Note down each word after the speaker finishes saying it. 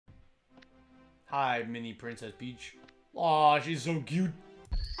Hi, Mini Princess Peach. Aw, she's so cute.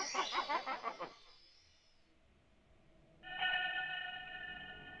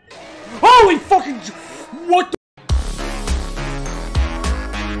 Holy fucking... What the...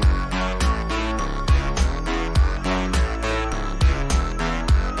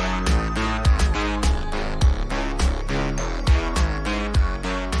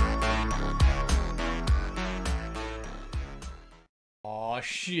 Aw,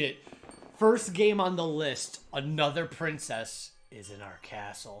 shit. First game on the list, another princess is in our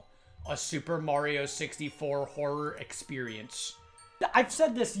castle. A Super Mario 64 horror experience. I've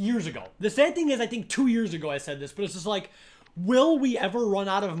said this years ago. The sad thing is, I think 2 years ago I said this, but it's just like, will we ever run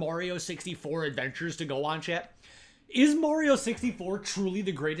out of Mario 64 adventures to go on, chat? Is Mario 64 truly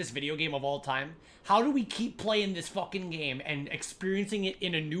the greatest video game of all time? How do we keep playing this fucking game and experiencing it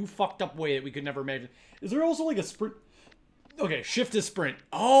in a new fucked up way that we could never imagine? Is there also like a sprint? Okay, shift is sprint.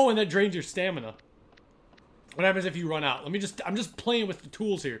 Oh, and that drains your stamina. What happens if you run out? I'm just playing with the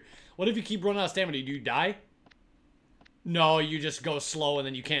tools here. What if you keep running out of stamina? Do you die? No, you just go slow and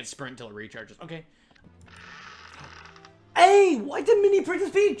then you can't sprint until it recharges. Okay. Hey, why did Mini Princess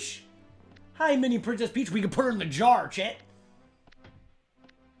Peach? Hi, Mini Princess Peach. We can put her in the jar, chat.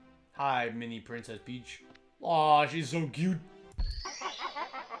 Hi, Mini Princess Peach. Aw, she's so cute.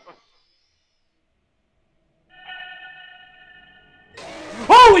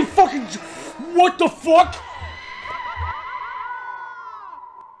 Holy fucking... What the fuck?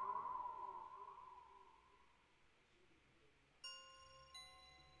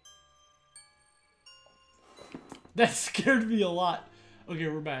 That scared me a lot. Okay,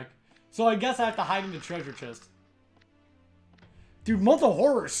 we're back. So I guess I have to hide in the treasure chest. Dude, Month of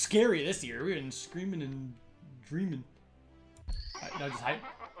Horror is scary this year. We've been screaming and dreaming. Alright, now just hide.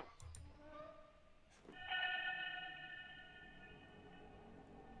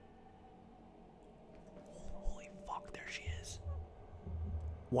 Holy fuck, there she is.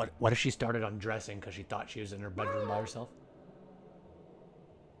 What if she started undressing because she thought she was in her bedroom by herself?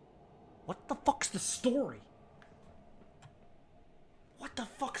 What the fuck's the story? What the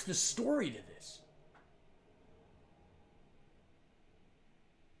fuck's the story to this?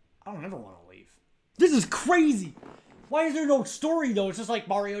 I don't ever want to leave. This is crazy! Why is there no story, though? It's just like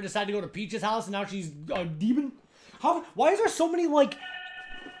Mario decided to go to Peach's house and now she's a demon? Why is there so many, like...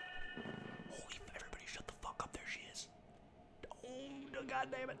 Holy... Everybody shut the fuck up. There she is. Oh, god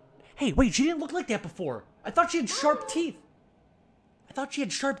damn it. Hey, wait, she didn't look like that before. I thought she had sharp teeth.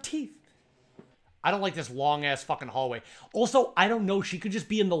 I don't like this long-ass fucking hallway. Also, I don't know. She could just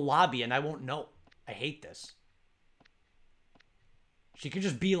be in the lobby and I won't know. I hate this. She could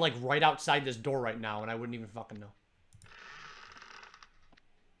just be, like, right outside this door right now and I wouldn't even fucking know.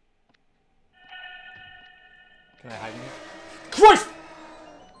 Can I hide in here? Christ!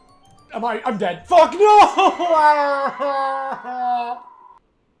 I'm dead. Fuck no! I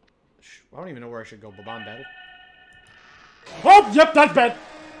don't even know where I should go. Boban battle. Oh, yep, that's bad.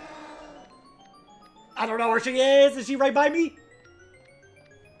 I don't know where she is. Is she right by me?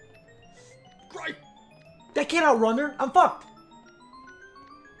 Right. I can't outrun her. I'm fucked.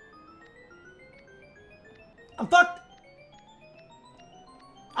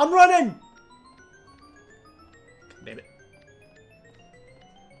 I'm running. Damn it.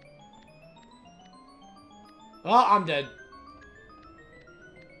 Oh, I'm dead.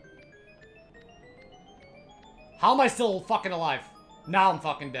 How am I still fucking alive? Now I'm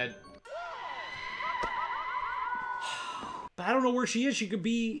fucking dead. But I don't know where she is. She could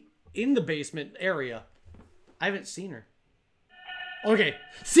be in the basement area. I haven't seen her. Okay.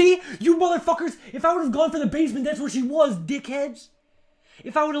 See? You motherfuckers! If I would have gone for the basement, that's where she was, dickheads!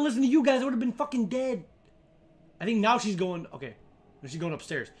 If I would have listened to you guys, I would have been fucking dead. I think now she's going... Okay. She's going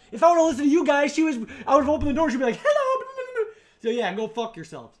upstairs. If I would have listened to you guys, I would have opened the door, she'd be like, hello! So yeah, go fuck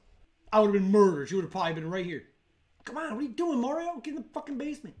yourselves. I would have been murdered. She would have probably been right here. Come on, what are you doing, Mario? Get in the fucking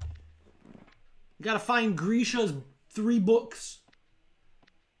basement. You gotta find Grisha's 3 books.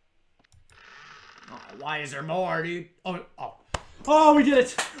 Oh, why is there more, dude? Oh, we did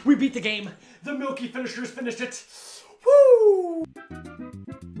it! We beat the game. The Milky finishers finished it. Woo!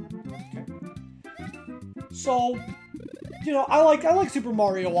 Okay. So, you know, I like Super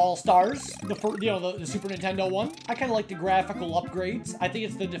Mario All-Stars, the Super Nintendo one. I kind of like the graphical upgrades. I think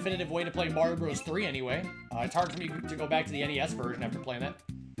it's the definitive way to play Mario Bros. 3 anyway. It's hard for me to go back to the NES version after playing that.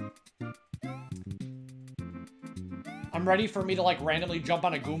 I'm ready for me to, like, randomly jump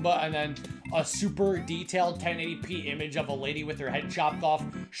on a Goomba and then a super detailed 1080p image of a lady with her head chopped off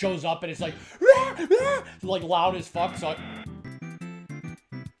shows up and it's like, rah, rah, like loud as fuck. So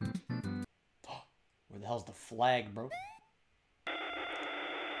where the hell's the flag, bro?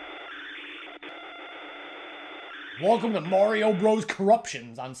 Welcome to Mario Bros.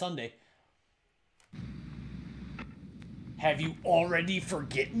 Corruptions on Sunday. Have you already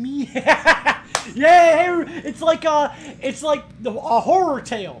forget me? Yeah, it's like a horror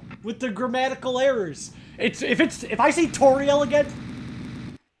tale with the grammatical errors. If I say Toriel again,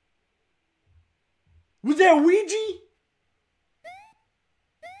 was that Ouija?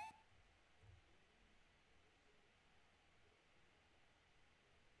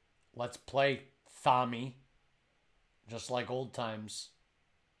 Let's play Thami, just like old times.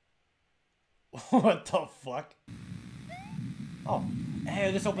 What the fuck? Oh,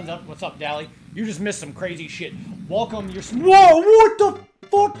 hey, this opens up. What's up, Dally? You just missed some crazy shit. Welcome, you're. Whoa, what the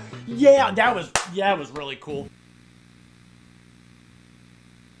fuck? Yeah, that was really cool.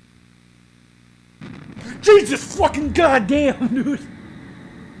 Jesus fucking goddamn, dude.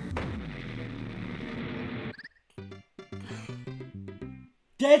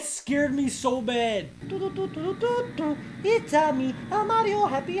 That scared me so bad. It's me, I'm Mario.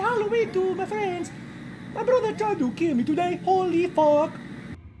 Happy Halloween to my friends. My brother tried to kill me today. Holy fuck.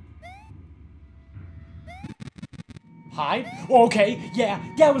 Hi? Okay, yeah,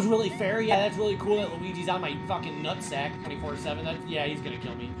 that was really fair. Yeah, that's really cool that Luigi's on my fucking nutsack 24/7. Yeah, he's gonna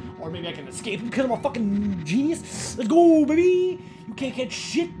kill me. Or maybe I can escape him because I'm a fucking genius. Let's go, baby. You can't catch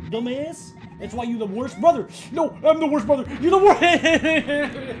shit, dumbass. That's why you're the worst brother. No, I'm the worst brother. You're the worst.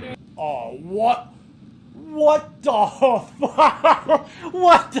 Oh, what? What the fuck?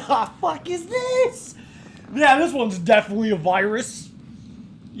 What the fuck is this? Yeah, this one's definitely a virus.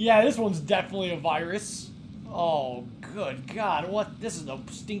 Yeah, this one's definitely a virus. Oh, good God. What? This is the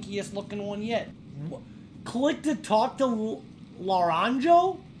stinkiest looking one yet. Click to talk to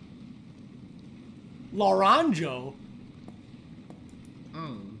Laranjo? Laranjo?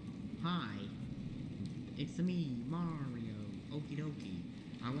 Oh, hi. It's me, Mario. Okie dokie.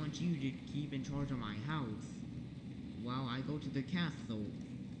 I want you to keep in charge of my house while I go to the castle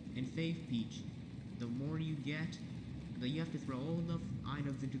and save Peach. The more you get, you have to throw all the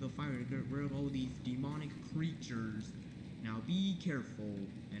items into the fire to get rid of all these demonic creatures. Now be careful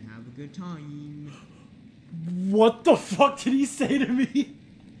and have a good time. What the fuck did he say to me?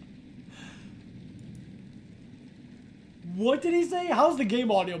 What did he say? How's the game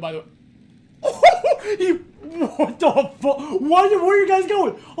audio, by the way? What the fuck? Where are you guys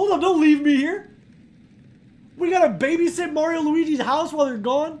going? Hold on, don't leave me here. We gotta babysit Mario Luigi's house while they're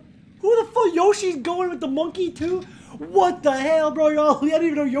gone? Who the fuck? Yoshi's going with the monkey too? What the hell, bro? Y'all, I didn't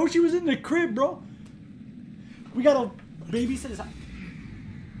even know Yoshi was in the crib, bro. We gotta babysit his house.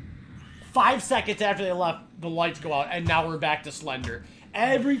 5 seconds after they left, the lights go out, and now we're back to Slender.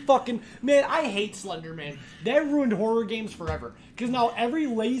 Every fucking... Man, I hate Slender, man. That ruined horror games forever. Because now every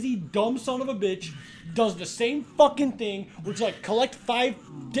lazy, dumb son of a bitch does the same fucking thing, which is like collect 5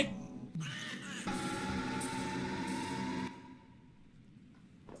 dick...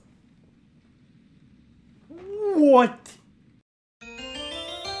 What?